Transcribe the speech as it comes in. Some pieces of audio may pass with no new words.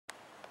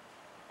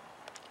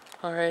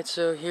Alright,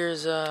 so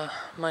here's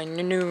my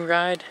new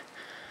ride.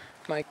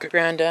 My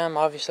Grand Am,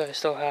 obviously I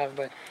still have,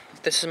 but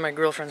this is my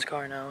girlfriend's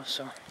car now,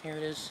 so here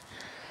it is.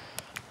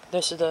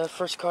 This is the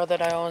first car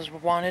that I always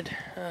wanted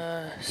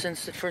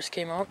since it first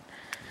came out.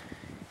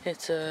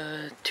 It's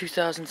a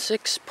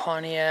 2006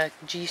 Pontiac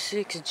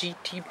G6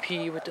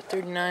 GTP with the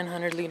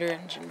 3900 liter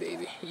engine,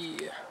 baby.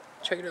 Yeah,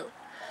 check it out.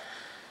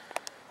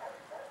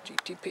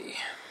 GTP.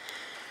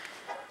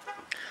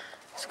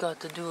 It's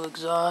got the dual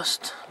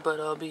exhaust, but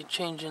I'll be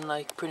changing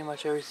like pretty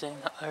much everything.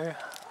 I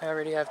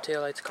already have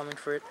taillights coming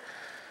for it.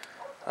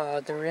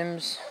 The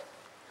rims,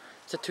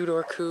 it's a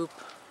 2-door coupe,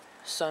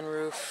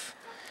 sunroof,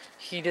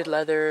 heated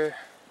leather,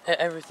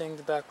 everything.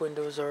 The back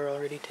windows are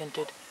already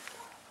tinted.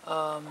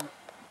 The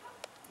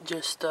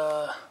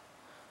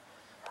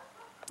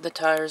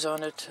tires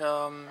on it,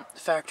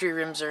 factory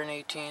rims are an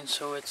 18,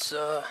 so it's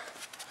the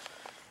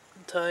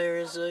tire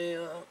is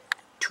a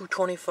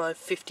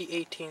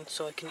 225/50/18,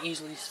 so I can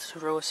easily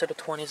throw a set of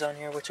 20s on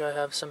here, which I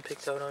have some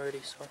picked out already,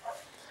 so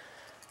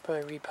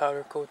probably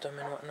repowder coat them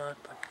and whatnot.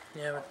 But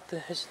yeah,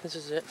 this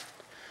is it.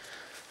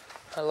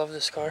 I love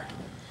this car.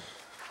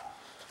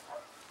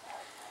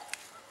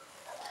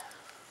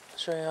 I'll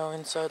show you how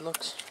inside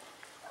looks.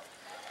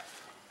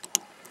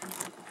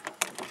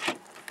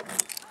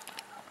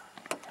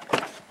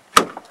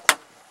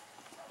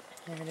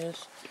 Here it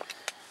is.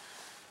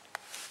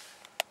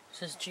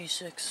 This is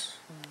G6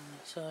 on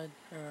the side,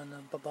 or on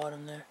the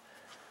bottom there.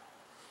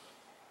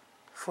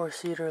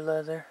 4-seater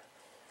leather.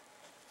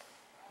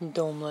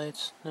 Dome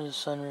lights. There's a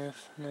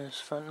sunroof. And there's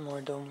front and more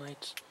dome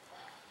lights.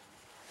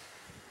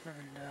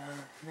 And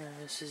yeah,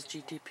 this is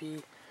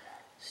GTP.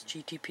 This is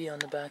GTP on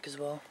the back as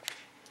well.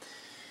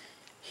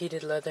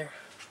 Heated leather.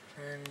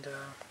 And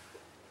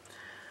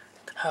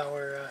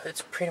power.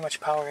 It's pretty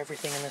much power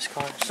everything in this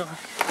car. So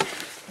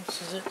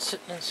this is it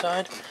sitting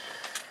inside.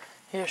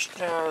 Here's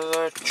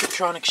the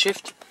Trip-Tronic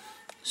shift.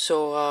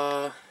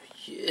 So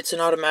it's an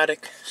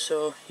automatic.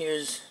 So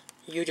here's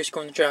you just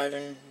going to drive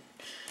and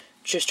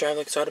just drive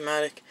like it's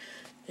automatic.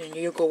 And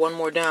you go one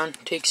more down,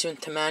 takes you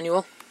into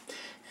manual,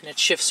 and it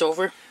shifts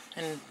over.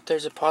 And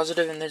there's a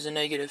positive and there's a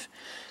negative.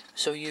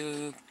 So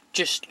you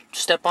just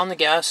step on the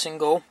gas and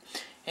go,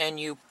 and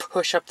you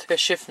push up the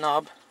shift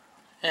knob,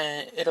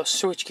 and it'll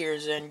switch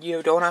gears. And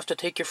you don't have to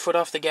take your foot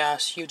off the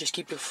gas. You just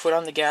keep your foot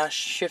on the gas,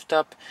 shift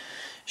up.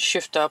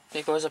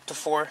 It goes up to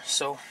 4.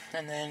 So,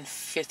 and then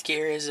 5th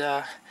gear is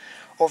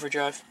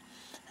overdrive.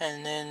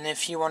 And then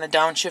if you want to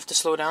downshift to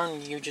slow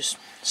down, you just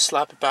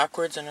slap it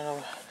backwards and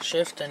it'll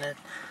shift. And it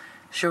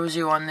shows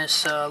you on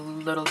this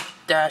little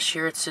dash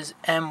here, it says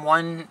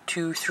M1,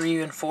 2,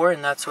 3, and 4,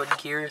 and that's what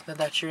gear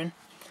that you're in.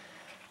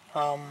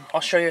 I'll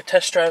show you a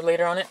test drive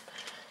later on it.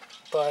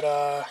 But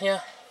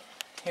yeah,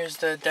 here's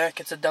the deck.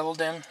 It's a double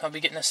dim. I'll be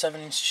getting a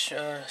 7-inch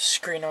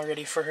screen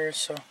already for her.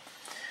 So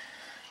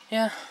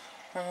yeah.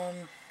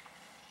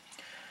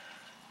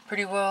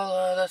 Pretty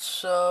well,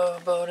 that's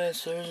about it.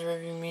 So there's a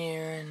rearview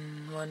mirror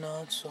and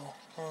whatnot, so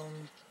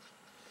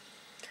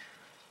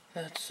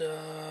that's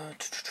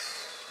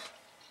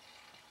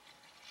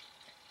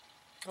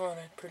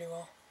alright, pretty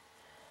well.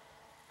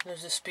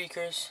 There's the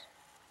speakers,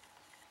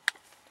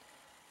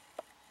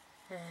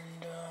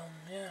 and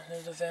yeah,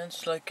 there's the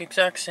vents, like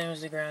exact same as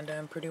the Grand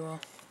Am, pretty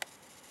well.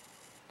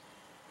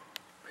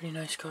 Pretty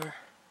nice car.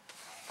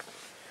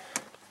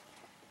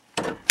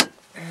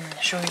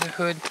 Show you the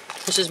hood.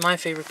 This is my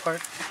favorite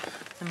part.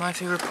 And my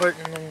favorite part,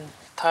 and then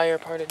tire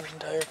part of the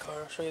entire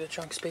car. I'll show you the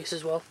trunk space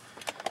as well.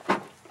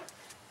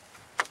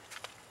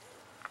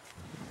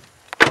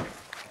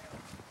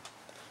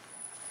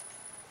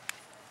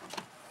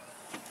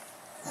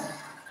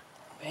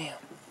 Bam!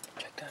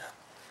 Check that out.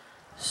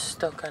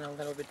 Still kind of a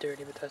little bit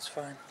dirty, but that's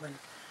fine. But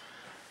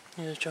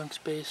here's trunk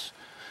space.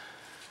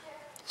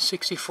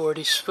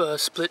 60/40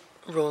 split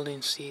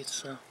rolling seats.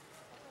 So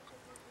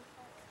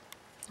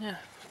yeah,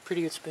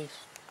 pretty good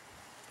space.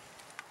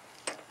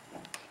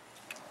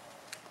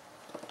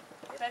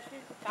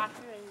 Especially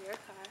faster in your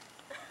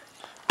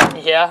car.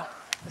 Yeah,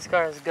 this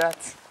car has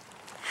guts.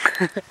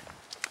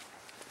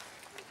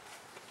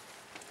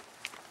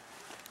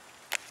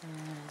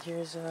 And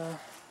here's the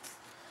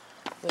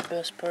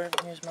best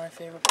part. Here's my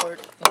favorite part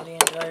of the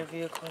entire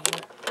vehicle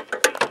here.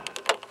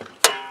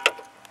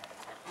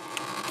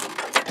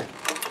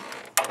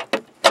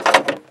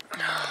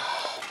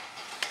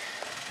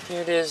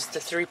 Here it is, the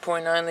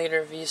 3.9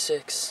 liter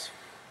V6.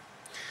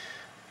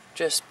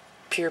 Just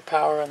pure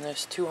power on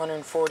this,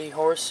 240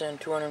 horse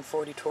and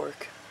 240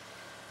 torque.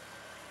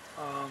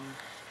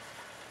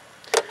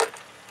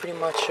 Pretty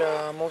much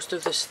most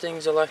of this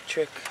thing's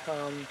electric.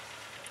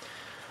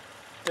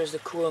 There's the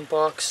coolant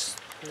box,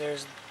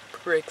 there's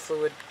brake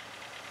fluid,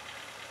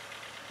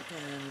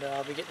 and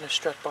I'll be getting a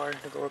strut bar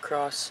to go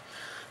across.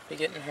 Be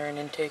getting her an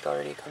intake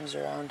already comes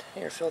around.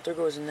 Air filter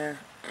goes in there.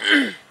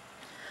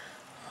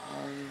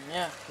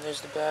 Yeah,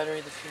 there's the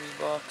battery, the fuse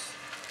box.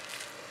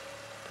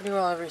 Pretty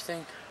well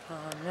everything.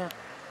 Yeah.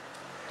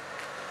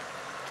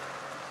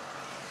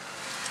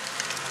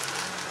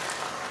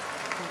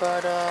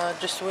 But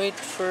just wait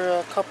for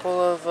a couple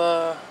of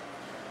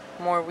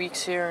more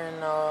weeks here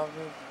and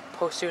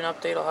post you an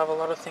update. I'll have a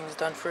lot of things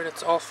done for it.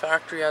 It's all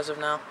factory as of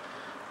now.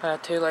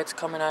 Taillights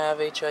coming. I have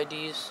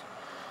HIDs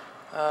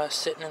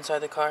sitting inside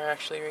the car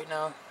actually right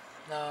now.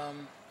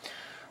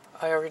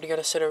 I already got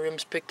a set of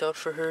rims picked out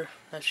for her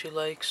that she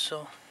likes,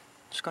 so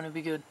it's going to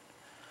be good.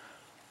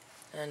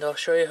 And I'll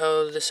show you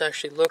how this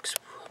actually looks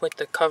with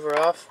the cover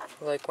off.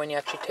 Like when you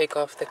actually take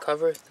off the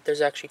cover,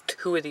 there's actually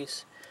two of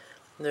these.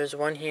 There's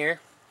one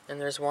here,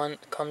 and there's one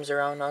that comes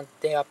around on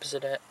the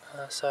opposite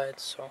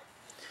sides. So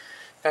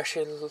it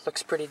actually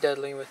looks pretty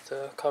deadly with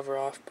the cover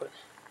off, but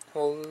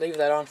we'll leave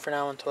that on for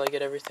now until I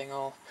get everything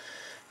all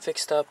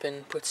fixed up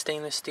and put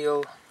stainless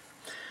steel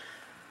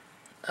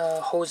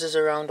hoses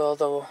around all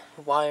the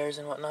wires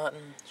and whatnot,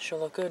 and she'll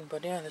look good.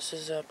 But yeah, this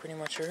is pretty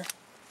much her.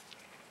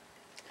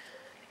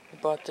 We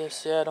bought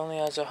this, yeah, it only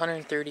has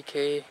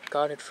 130k,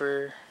 got it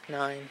for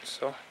 9,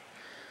 so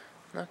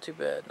not too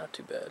bad, not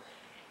too bad.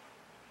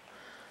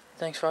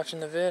 Thanks for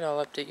watching the vid,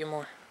 I'll update you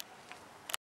more.